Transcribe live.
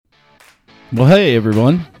Well, hey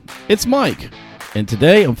everyone, it's Mike, and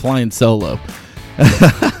today I'm flying solo.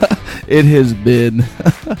 It has been,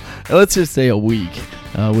 let's just say, a week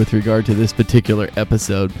with regard to this particular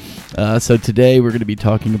episode. So today we're going to be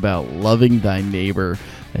talking about loving thy neighbor,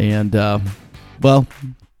 and well,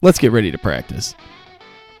 let's get ready to practice.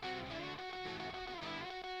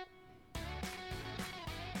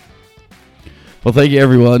 Well, thank you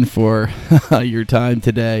everyone for your time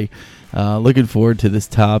today. Looking forward to this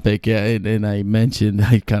topic, and I mentioned,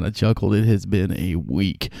 I kind of chuckled, it has been a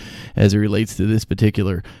week as it relates to this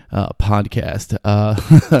particular podcast.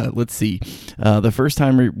 Let's see. The first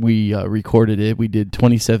time we recorded it, we did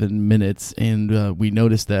 27 minutes, and we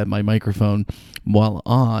noticed that my microphone, while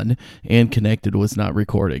on and connected, was not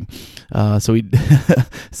recording. So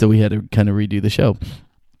we had to kind of redo the show.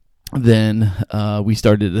 Then we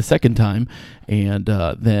started a second time, and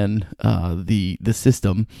then the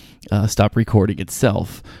system stopped recording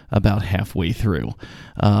itself about halfway through.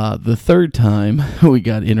 The third time, we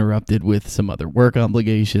got interrupted with some other work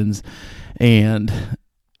obligations, and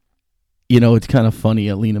it's kind of funny.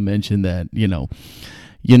 Alina mentioned that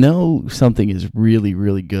something is really,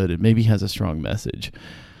 really good. It maybe has a strong message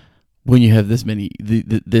when you have this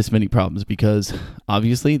many problems, because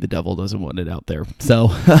obviously the devil doesn't want it out there. So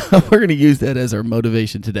we're going to use that as our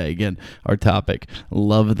motivation today. Again, our topic: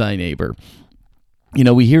 love thy neighbor.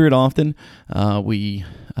 We hear it often. We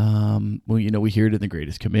hear it in the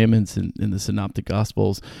greatest commandments in the Synoptic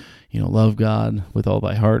Gospels. Love God with all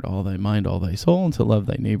thy heart, all thy mind, all thy soul, and to love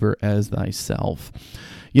thy neighbor as thyself.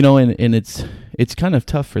 And it's kind of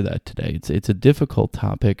tough for that today. It's a difficult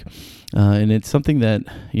topic, and it's something that,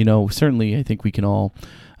 certainly I think we can all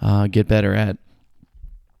get better at.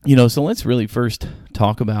 So let's really first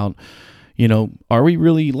talk about, are we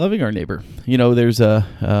really loving our neighbor? There's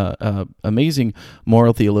a amazing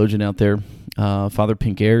moral theologian out there, Father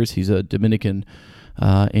Pincares. He's a Dominican,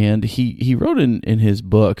 and he wrote in his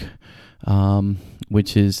book,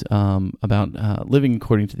 which is about living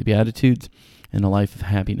according to the Beatitudes and a life of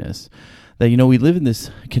happiness, that, we live in this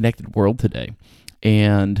connected world today,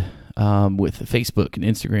 and with Facebook and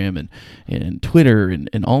Instagram and Twitter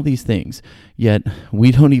and all these things, yet we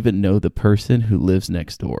don't even know the person who lives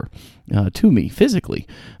next door to me physically.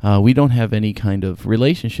 We don't have any kind of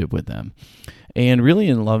relationship with them. And really,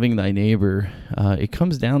 in loving thy neighbor, it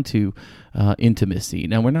comes down to intimacy.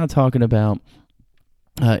 Now, we're not talking about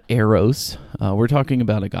eros. We're talking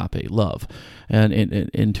about agape love, and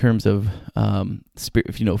in terms of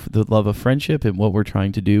spirit, the love of friendship, and what we're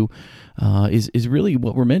trying to do is really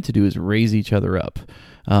what we're meant to do, is raise each other up.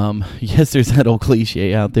 Yes, there's that old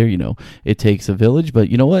cliche out there, it takes a village, but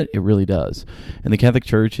you know what? It really does. And the Catholic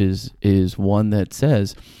Church is one that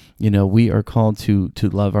says, we are called to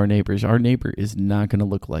love our neighbors. Our neighbor is not going to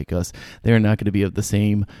look like us. They are not going to be of the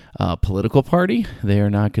same political party. They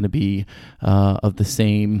are not going to be of the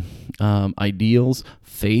same ideals,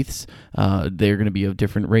 faiths. They're going to be of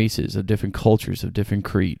different races, of different cultures, of different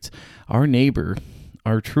creeds. Our neighbor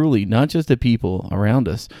are truly not just the people around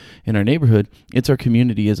us in our neighborhood. It's our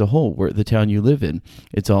community as a whole, where the town you live in.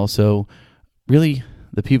 It's also really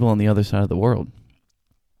the people on the other side of the world.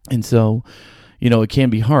 And so, it can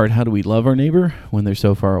be hard. How do we love our neighbor when they're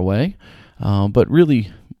so far away? But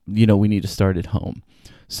really, we need to start at home.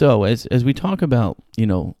 So as we talk about,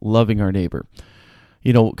 loving our neighbor,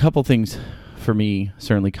 a couple things for me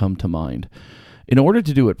certainly come to mind. In order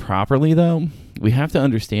to do it properly, though, we have to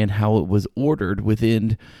understand how it was ordered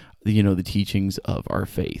within, the teachings of our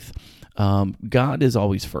faith. God is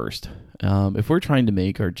always first. If we're trying to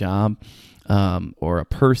make our job or a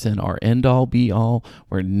person our end-all, be-all,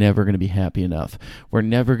 we're never going to be happy enough. We're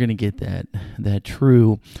never going to get that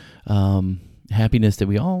true happiness that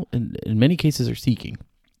we all, in many cases, are seeking.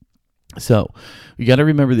 So we got to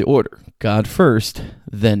remember the order: God first,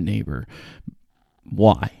 then neighbor.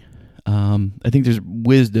 Why? I think there's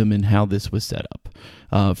wisdom in how this was set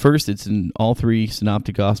up. First, it's in all three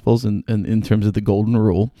Synoptic Gospels, and in terms of the golden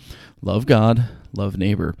rule: love God, love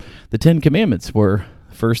neighbor. The 10 Commandments were: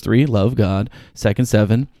 first 3, love God; second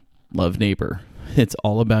 7, love neighbor. It's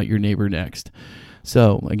all about your neighbor next.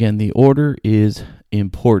 So again, the order is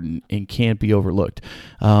important and can't be overlooked.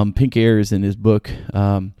 Pincares, in his book,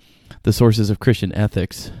 The Sources of Christian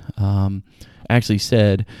Ethics, actually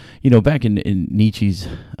said, back in Nietzsche's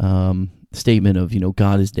statement of,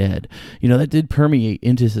 God is dead, that did permeate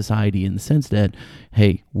into society in the sense that,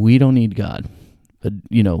 hey, we don't need God. But,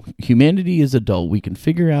 humanity is adult. We can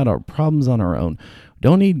figure out our problems on our own.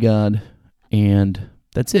 Don't need God, and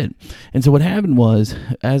that's it. And so what happened was,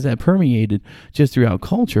 as that permeated just throughout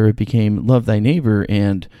culture, it became love thy neighbor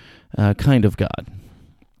and kind of God.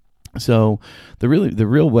 So the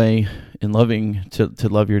real way in loving to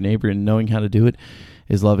love your neighbor and knowing how to do it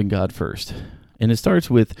is loving God first. And it starts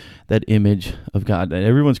with that image of God.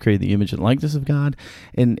 Everyone's created the image and likeness of God.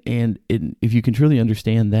 And if you can truly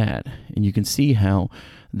understand that, and you can see how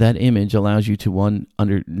that image allows you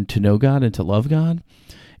to know God and to love God,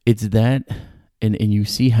 it's that, and you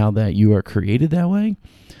see how that you are created that way,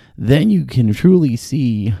 then you can truly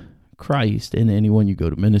see Christ in anyone you go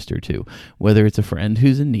to minister to, whether it's a friend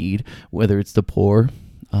who's in need, whether it's the poor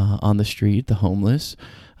on the street, the homeless,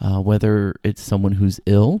 whether it's someone who's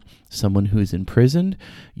ill, someone who's imprisoned.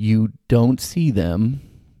 You don't see them.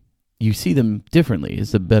 You see them differently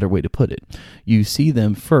is a better way to put it. You see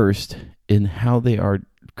them first in how they are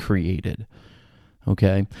created.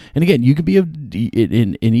 Okay. And again, you could be,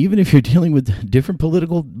 and even if you're dealing with different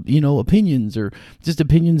political, opinions or just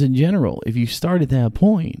opinions in general, if you start at that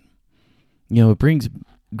point, it brings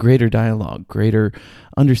greater dialogue, greater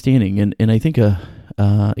understanding. And I think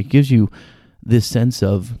it gives you this sense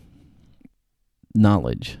of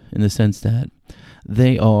knowledge in the sense that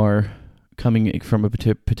they are coming from a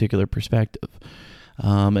particular perspective.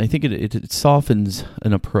 I think it softens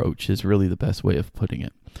an approach is really the best way of putting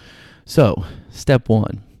it. So, step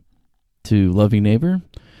one to loving neighbor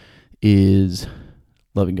is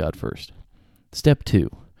loving God first. Step two,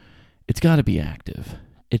 it's got to be active.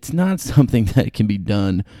 It's not something that can be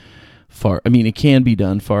done it can be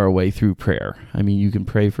done far away through prayer. You can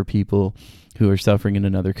pray for people who are suffering in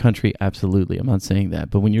another country. Absolutely. I'm not saying that.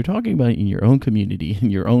 But when you're talking about in your own community, in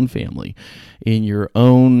your own family, in your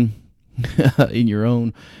own,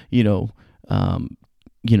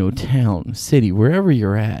 town, city, wherever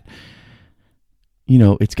you're at,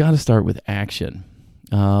 it's got to start with action.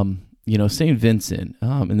 St. Vincent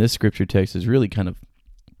in this scripture text is really kind of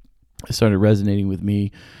started resonating with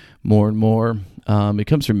me more and more. It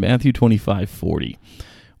comes from Matthew 25:40.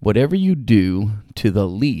 Whatever you do to the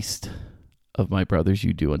least of my brothers,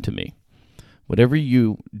 you do unto me. Whatever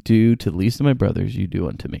you do to the least of my brothers, you do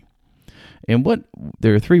unto me. And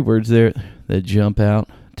there are three words there that jump out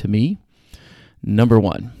to me. Number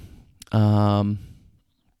one,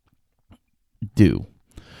 do.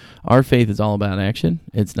 Our faith is all about action.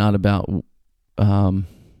 It's not about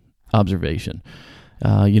observation.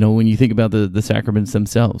 When you think about the sacraments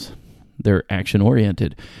themselves, they're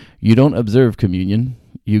action-oriented. You don't observe communion.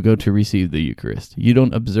 You go to receive the Eucharist. You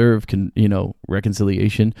don't observe,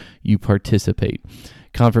 reconciliation. You participate.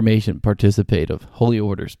 Confirmation, participative. Holy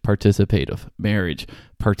orders, participative. Marriage,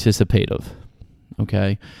 participative.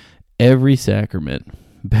 Okay? Every sacrament,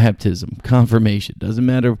 baptism, confirmation, doesn't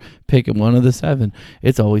matter, pick one of the seven,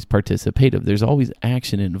 it's always participative. There's always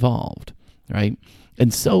action involved, right?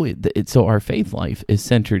 And so so our faith life is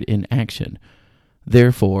centered in action.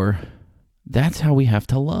 Therefore, that's how we have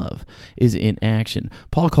to love, is in action.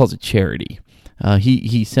 Paul calls it charity.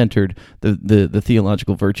 He centered the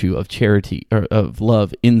theological virtue of charity, or of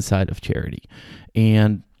love, inside of charity.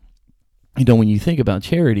 And when you think about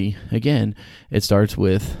charity, again, it starts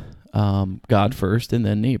with God first and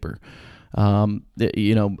then neighbor. William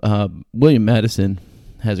Madison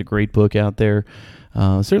has a great book out there.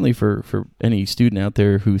 Certainly for any student out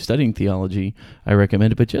there who's studying theology, I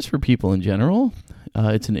recommend it. But just for people in general,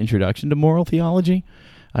 it's an introduction to moral theology.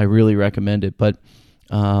 I really recommend it. But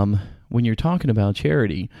when you're talking about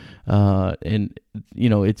charity,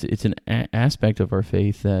 it's an aspect of our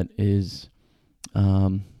faith that is,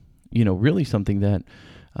 really something that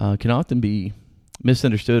can often be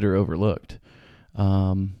misunderstood or overlooked.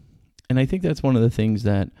 And I think that's one of the things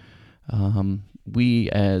that we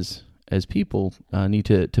as people need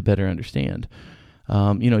to better understand.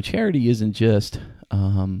 Charity isn't just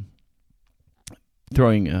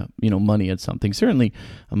throwing money at something. Certainly,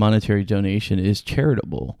 a monetary donation is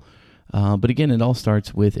charitable, but again, it all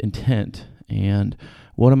starts with intent. And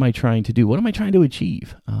what am I trying to do? What am I trying to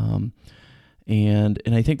achieve? And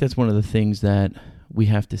I think that's one of the things that we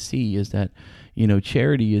have to see is that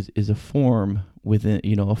charity is a form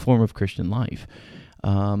within a form of Christian life.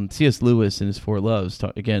 C.S. Lewis in his Four Loves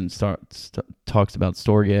talks about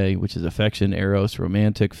storge, which is affection, eros,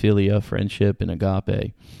 romantic, philia, friendship, and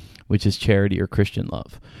agape, which is charity or Christian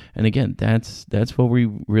love. And again, that's what we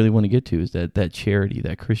really want to get to, is that charity,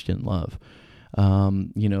 that Christian love.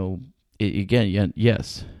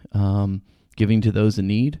 Yes, giving to those in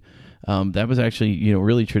need. That was actually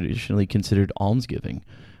really traditionally considered almsgiving,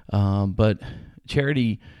 but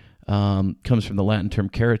charity comes from the Latin term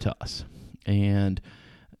caritas, and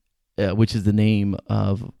which is the name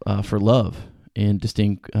of for love in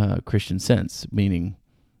distinct Christian sense, meaning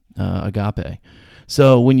agape.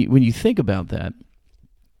 So when you think about that,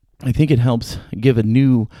 I think it helps give a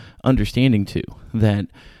new understanding to that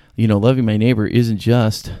loving my neighbor isn't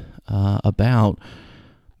just about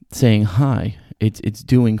saying hi. It's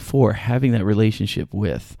doing for, having that relationship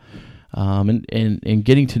with, and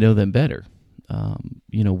getting to know them better.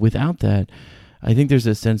 Without that, I think there's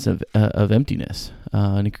a sense of emptiness,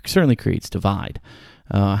 and it certainly creates divide.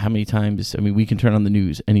 How many times, we can turn on the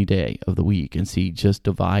news any day of the week and see just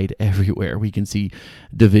divide everywhere. We can see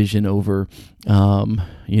division over,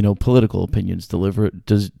 political opinions,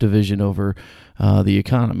 division over the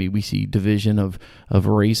economy. We see division of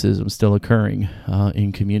racism still occurring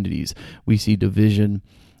in communities. We see division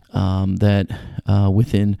that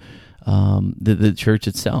within the church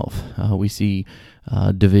itself. We see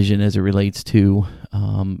division as it relates to,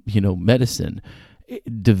 medicine.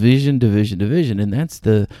 Division, and that's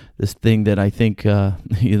this thing that I think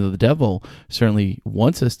the devil certainly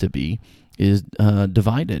wants us to be, is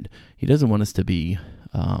divided. He doesn't want us to be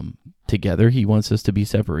together. He wants us to be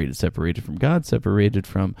separated from God, separated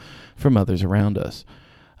from others around us.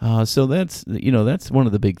 So that's one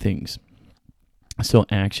of the big things. So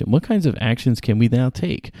action. What kinds of actions can we now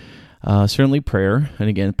take? Certainly prayer, and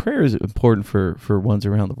again, prayer is important for ones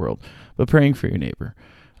around the world, but praying for your neighbor.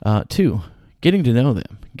 2, getting to know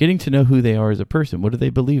them, getting to know who they are as a person. What do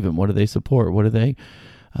they believe in? What do they support? What do they,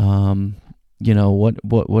 what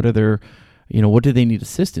are their, what do they need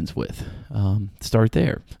assistance with? Start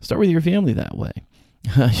there. Start with your family that way.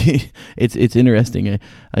 It's interesting.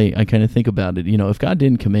 I kind of think about it. If God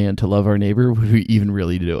didn't command to love our neighbor, would we even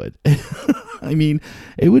really do it?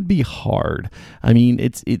 It would be hard.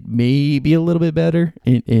 It may be a little bit better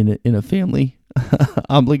in a family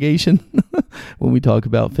obligation when we talk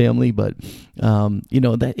about family, but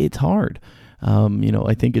that it's hard.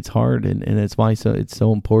 I think it's hard, and that's why it's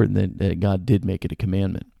so important that God did make it a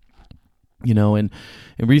commandment. And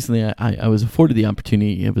recently I was afforded the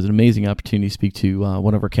opportunity. It was an amazing opportunity to speak to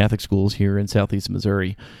one of our Catholic schools here in Southeast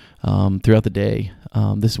Missouri throughout the day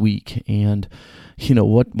this week. And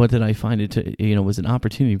what did I find? It was an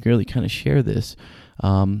opportunity to really kind of share this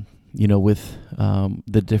with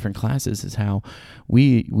the different classes, is how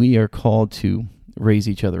we are called to raise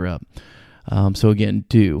each other up. So again,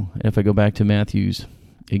 do. And if I go back to Matthew's,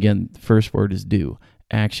 again, the first word is do,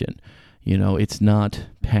 action. It's not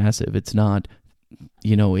passive. It's not,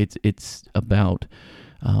 it's about,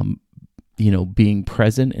 being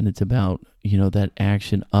present, and it's about, that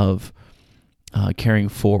action of carrying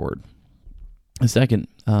forward. A second,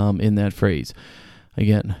 in that phrase,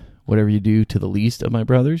 again, whatever you do to the least of my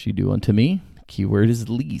brothers, you do unto me. Keyword is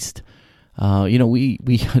least.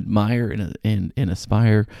 We admire and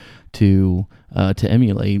aspire to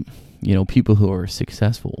emulate, people who are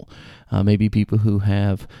successful, maybe people who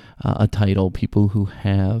have a title, people who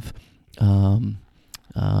have a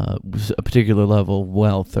particular level of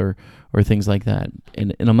wealth or things like that.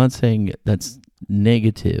 And I'm not saying that's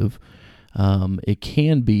negative. It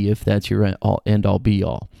can be, if that's your end all be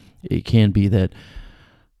all. It can be that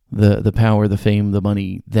the power, the fame, the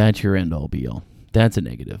money, that's your end all be all. That's a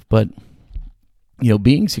negative. But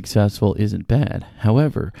being successful isn't bad.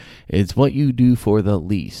 However, it's what you do for the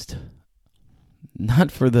least,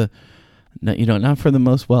 not for the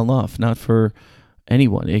most well off, not for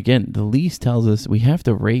anyone. Again, the least tells us we have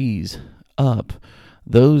to raise up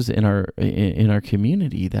those in our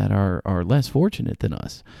community that are less fortunate than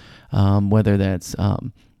us, whether that's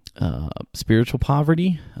spiritual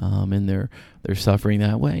poverty, and they're suffering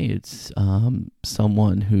that way. It's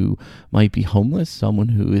someone who might be homeless, someone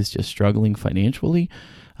who is just struggling financially,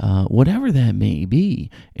 whatever that may be.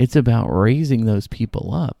 It's about raising those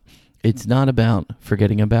people up. It's not about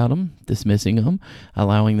forgetting about them, dismissing them,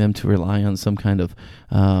 allowing them to rely on some kind of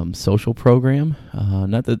social program.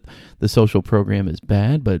 Not that the social program is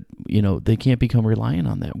bad, but they can't become reliant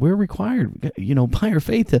on that. We're required, by our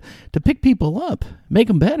faith, to pick people up, make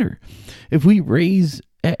them better. If we raise,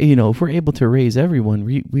 if we're able to raise everyone,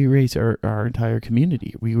 we raise our entire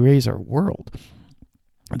community. We raise our world.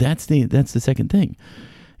 That's the second thing.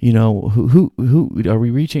 Who are we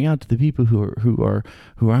reaching out to? The people who are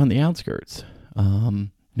on the outskirts?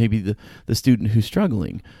 Maybe the student who's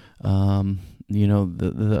struggling. The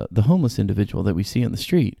homeless individual that we see on the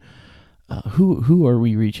street. Who are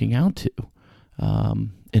we reaching out to?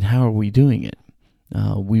 And how are we doing it?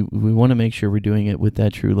 We want to make sure we're doing it with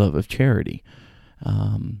that true love of charity.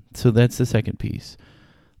 So that's the second piece,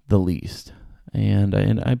 the least.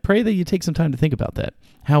 And I pray that you take some time to think about that.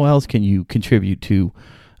 How else can you contribute to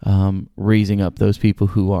raising up those people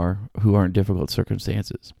who are in difficult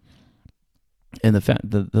circumstances? And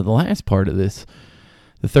the last part of this,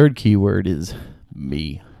 the third key word is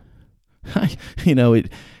me.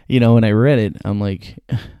 When I read it, I'm like,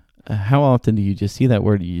 how often do you just see that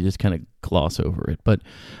word and you just kind of gloss over it? But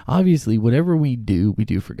obviously, whatever we do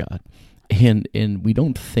for God, and we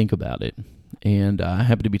don't think about it. And I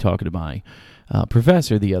happened to be talking to my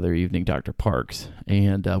professor the other evening, Dr. Parks,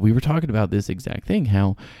 and we were talking about this exact thing,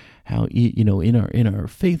 how in our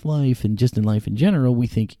faith life and just in life in general, we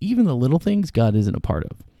think even the little things God isn't a part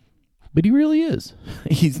of. But he really is.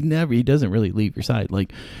 He doesn't really leave your side.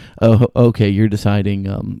 Like, oh, okay, you're deciding,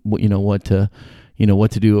 what to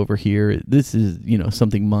do over here. This is,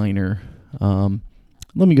 something minor. Let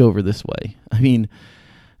me go over this way. I mean,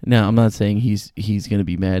 now I'm not saying he's going to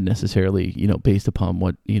be mad necessarily, based upon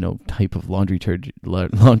what, type of laundry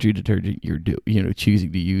detergent you're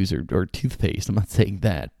choosing to use or toothpaste. I'm not saying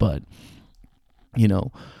that, but,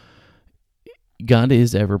 God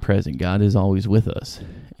is ever present. God is always with us.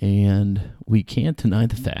 And we can't deny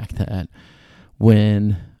the fact that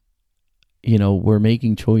when, we're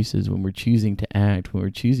making choices, when we're choosing to act, when we're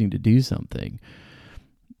choosing to do something,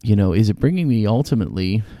 is it bringing me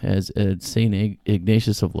ultimately, as St.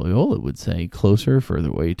 Ignatius of Loyola would say, closer or further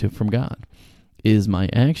away from God? Is my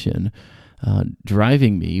action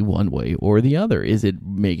driving me one way or the other? Is it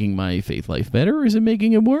making my faith life better, or is it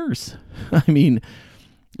making it worse? I mean,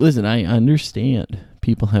 listen, I understand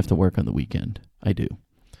people have to work on the weekend. I do.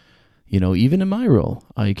 Even in my role,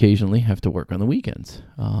 I occasionally have to work on the weekends,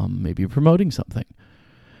 maybe promoting something.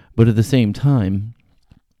 But at the same time,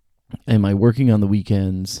 am I working on the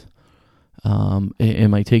weekends?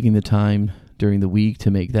 Am I taking the time during the week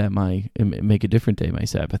to make a different day my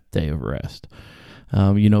Sabbath day of rest?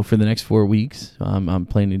 For the next 4 weeks, I'm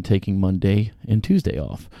planning on taking Monday and Tuesday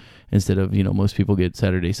off. Instead of, most people get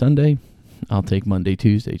Saturday, Sunday, I'll take Monday,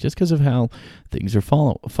 Tuesday, just because of how things are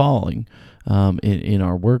falling in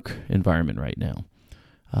our work environment right now.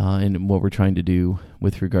 And what we're trying to do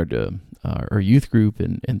with regard to our youth group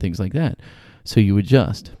and things like that. So you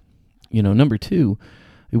adjust. Number two,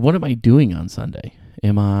 what am I doing on Sunday?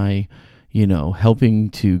 Am I, helping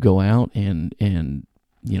to go out and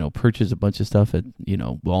purchase a bunch of stuff at,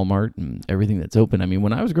 Walmart and everything that's open? I mean,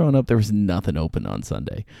 when I was growing up, there was nothing open on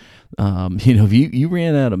Sunday. If you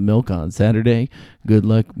ran out of milk on Saturday, good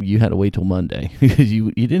luck. You had to wait till Monday because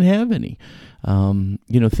you didn't have any.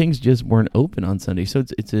 Things just weren't open on Sunday. So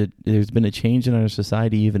there's been a change in our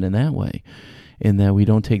society even in that way, in that we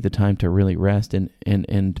don't take the time to really rest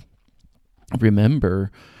and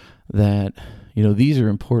remember that, these are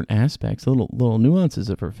important aspects, little nuances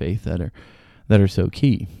of our faith that are so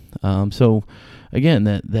key. So again,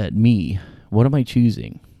 that me, what am I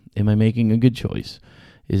choosing? Am I making a good choice?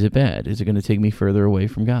 Is it bad? Is it going to take me further away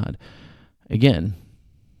from God? Again,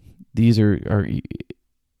 these are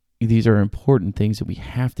important things that we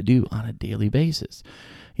have to do on a daily basis.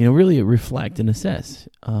 Really reflect and assess.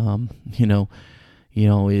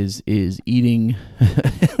 Is eating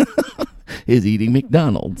is eating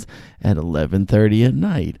McDonald's at 11:30 at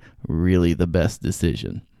night really the best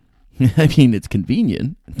decision? I mean, it's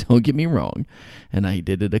convenient, don't get me wrong, and I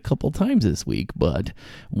did it a couple times this week, but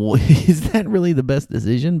is that really the best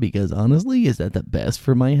decision? Because honestly, is that the best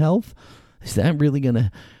for my health? Is that really going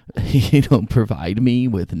to, provide me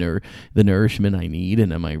with the nourishment I need?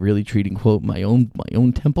 And am I really treating, quote, my own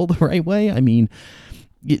temple the right way? I mean,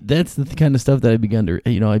 that's the kind of stuff that I began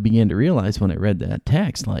to realize when I read that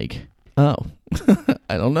text, like, oh,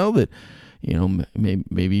 I don't know that,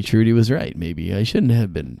 maybe Trudy was right. Maybe I shouldn't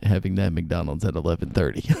have been having that McDonald's at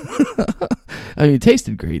 11:30. I mean, it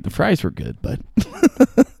tasted great. The fries were good, but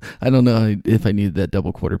I don't know if I needed that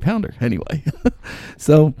double quarter pounder anyway.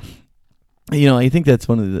 So, I think that's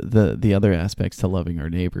one of the other aspects to loving our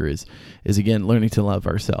neighbor is again, learning to love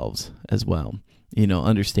ourselves as well.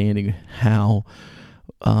 Understanding how,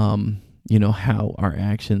 how our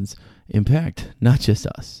actions impact not just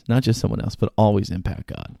us, not just someone else, but always impact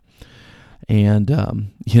God. And,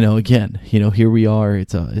 again, here we are.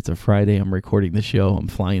 It's a Friday. I'm recording the show. I'm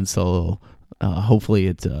flying solo. Hopefully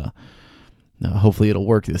it'll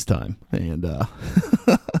work this time. And,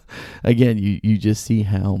 again, you just see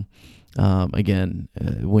how,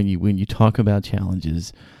 when you talk about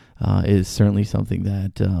challenges, is certainly something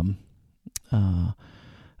that,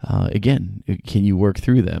 again, can you work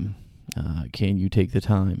through them? Can you take the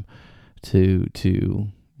time to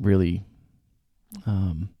really,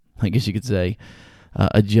 I guess you could say,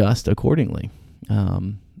 adjust accordingly.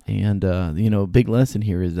 A big lesson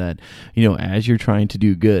here is that, as you're trying to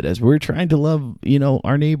do good, as we're trying to love,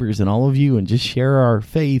 our neighbors and all of you, and just share our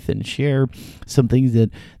faith and share some things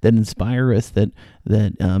that inspire us, that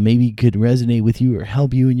maybe could resonate with you or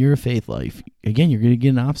help you in your faith life. Again, you're going to get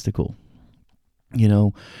an obstacle.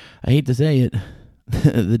 I hate to say it,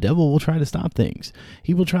 the devil will try to stop things.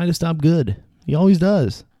 He will try to stop good. He always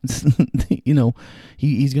does.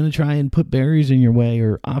 He's going to try and put barriers in your way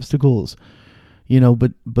or obstacles,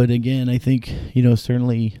 but again, I think,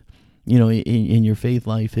 certainly, in your faith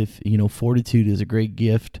life, if, fortitude is a great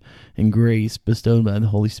gift and grace bestowed by the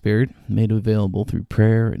Holy Spirit, made available through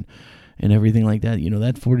prayer and everything like that,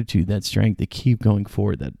 that fortitude, that strength to keep going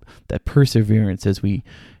forward, that perseverance, as we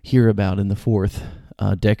hear about in the fourth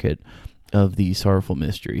decade of the sorrowful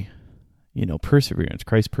mystery, perseverance.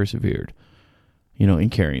 Christ persevered, in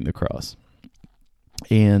carrying the cross.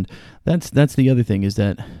 And that's the other thing, is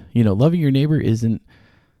that, loving your neighbor isn't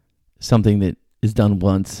something that is done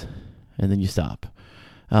once and then you stop.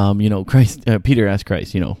 Peter asked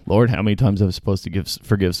Christ, Lord, how many times am I supposed to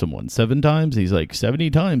forgive someone? 7 times? He's like, 70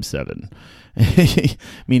 times 7.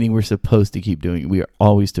 Meaning we're supposed to keep doing it. We are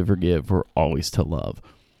always to forgive. We're always to love.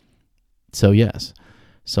 So yes,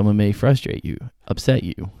 someone may frustrate you, upset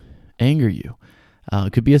you, anger you.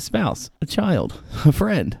 It could be a spouse, a child, a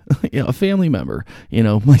friend, a family member.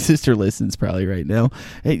 My sister listens probably right now.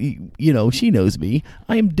 She knows me.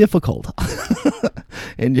 I am difficult.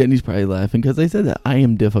 And Jenny's probably laughing because I said that. I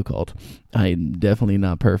am difficult. I am definitely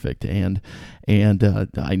not perfect. And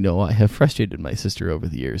I know I have frustrated my sister over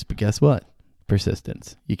the years, but guess what?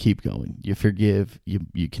 Persistence. You keep going. You forgive.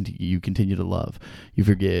 You continue to love. You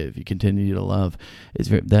forgive. You continue to love. It's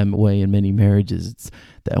that way in many marriages. It's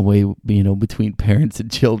that way, between parents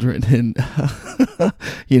and children. And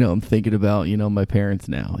I'm thinking about my parents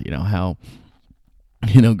now. How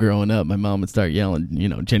growing up, my mom would start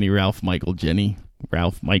yelling, Jenny, Ralph, Michael, Jenny,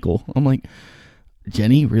 Ralph, Michael. I'm like,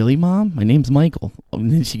 Jenny, really, Mom? My name's Michael.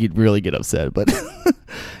 And then she could really get upset. But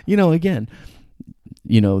again,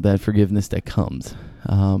 that forgiveness that comes,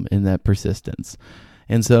 and that persistence.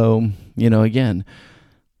 And so, again,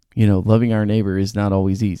 loving our neighbor is not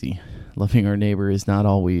always easy. Loving our neighbor is not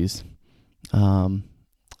always, I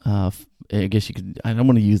guess I don't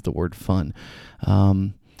want to use the word fun.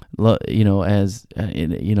 It's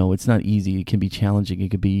not easy. It can be challenging. It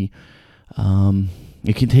could be,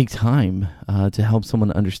 it can take time, to help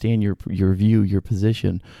someone understand your view, your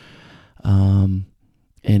position.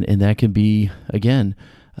 And that can be, again,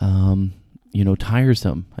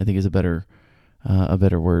 tiresome, I think is a better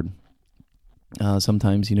word.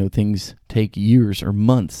 Sometimes, things take years or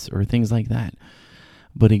months or things like that.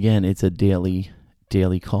 But again, it's a daily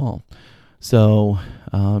call. So,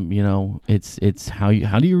 it's how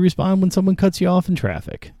do you respond when someone cuts you off in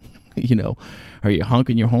traffic? Are you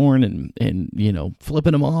honking your horn and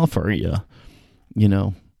flipping them off? Or are you,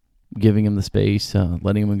 giving them the space,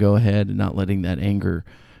 letting them go ahead and not letting that anger,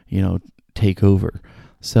 take over.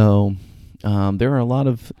 So there are a lot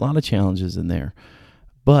of challenges in there.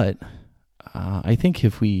 But I think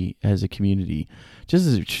if we, as a community, just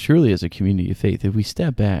as surely as a community of faith, if we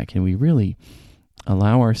step back and we really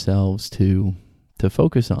allow ourselves to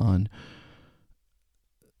focus on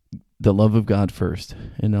the love of God first,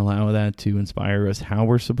 and allow that to inspire us how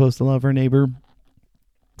we're supposed to love our neighbor,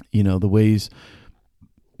 the ways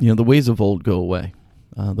of old go away.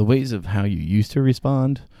 The ways of how you used to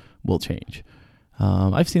respond will change.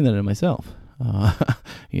 I've seen that in myself. I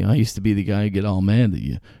used to be the guy who get all mad that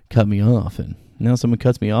you cut me off, and now someone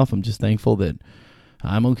cuts me off, I'm just thankful that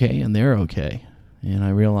I'm okay and they're okay. And I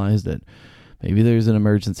realize that maybe there's an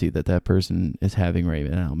emergency that person is having right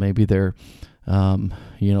now. Maybe they're,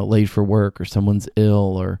 late for work, or someone's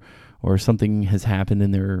ill, or something has happened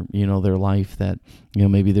in their, their life that,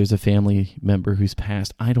 maybe there's a family member who's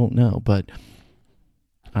passed. I don't know, but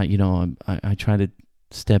I try to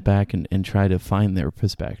step back and try to find their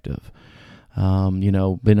perspective.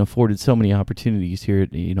 Been afforded so many opportunities here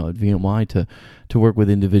at VMY to work with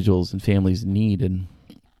individuals and families in need. And,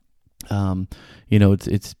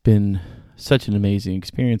 it's been such an amazing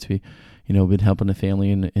experience. We, been helping a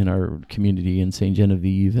family in our community in St.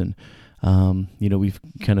 Genevieve, and, we've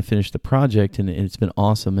kind of finished the project, and it's been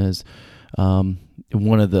awesome as,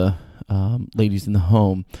 one of the, ladies in the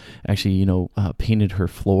home actually, painted her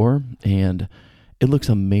floor, and it looks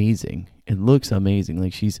amazing. It looks amazing.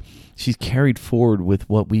 Like she's carried forward with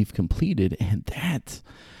what we've completed, and that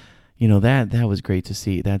was great to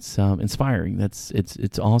see. That's inspiring.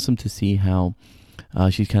 It's awesome to see how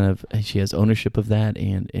she has ownership of that,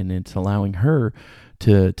 and it's allowing her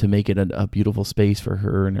to make it a beautiful space for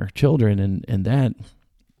her and her children, and that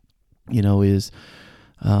is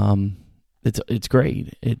it's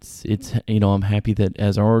great. It's I'm happy that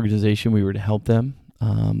as our organization we were to help them.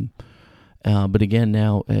 But again,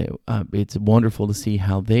 now it's wonderful to see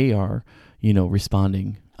how they are,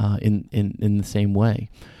 responding in the same way.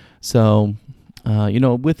 So,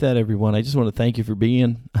 with that, everyone, I just want to thank you for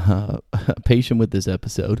being patient with this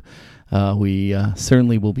episode. We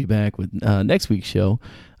certainly will be back with next week's show.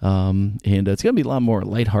 And it's going to be a lot more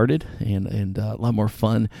lighthearted and a lot more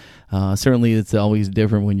fun. Certainly, it's always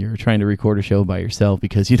different when you're trying to record a show by yourself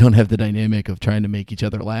because you don't have the dynamic of trying to make each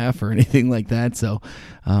other laugh or anything like that. So,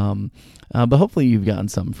 but hopefully you've gotten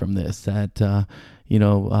something from this that,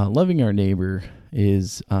 loving our neighbor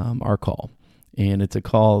is our call. And it's a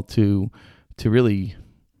call to really,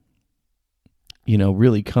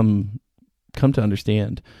 really come to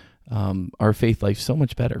understand our faith life so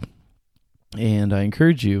much better. And I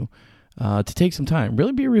encourage you to take some time,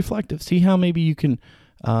 really be reflective, see how maybe you can,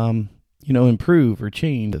 improve or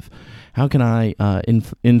change. How can I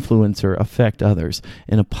influence or affect others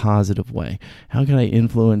in a positive way? How can I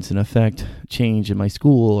influence and affect change in my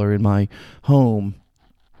school or in my home,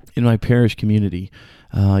 in my parish community?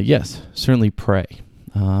 Yes, certainly pray.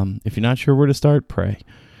 If you're not sure where to start, pray.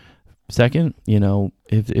 Second,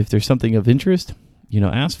 if there's something of interest,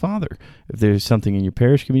 ask Father if there's something in your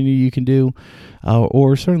parish community you can do,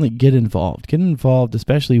 or certainly get involved. Get involved,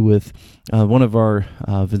 especially with one of our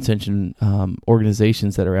Vincentian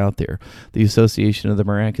organizations that are out there. The Association of the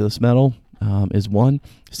Miraculous Medal is one.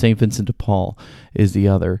 St. Vincent de Paul is the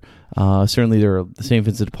other. Certainly there are the St.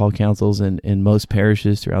 Vincent de Paul councils in most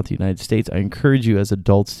parishes throughout the United States. I encourage you as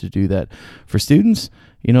adults to do that. For students,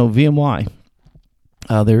 VMY.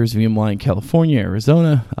 There's VMY in California,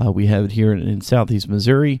 Arizona. We have it here in Southeast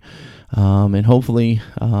Missouri. And hopefully,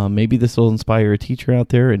 maybe this will inspire a teacher out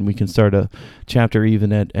there and we can start a chapter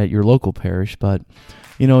even at your local parish. But,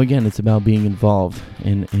 again, it's about being involved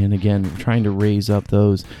and again, trying to raise up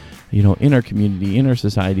those, in our community, in our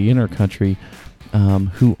society, in our country,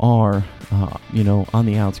 who are, on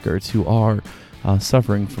the outskirts, who are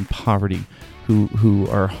suffering from poverty, who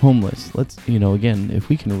are homeless. Let's, again, if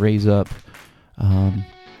we can raise up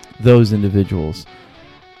those individuals,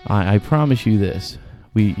 I promise you this,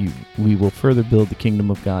 we will further build the kingdom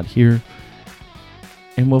of God here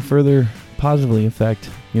and will further positively affect,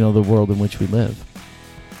 the world in which we live.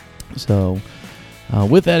 So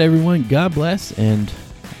with that, everyone, God bless, and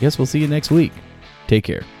I guess we'll see you next week. Take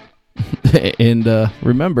care. And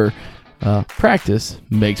remember, practice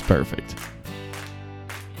makes perfect.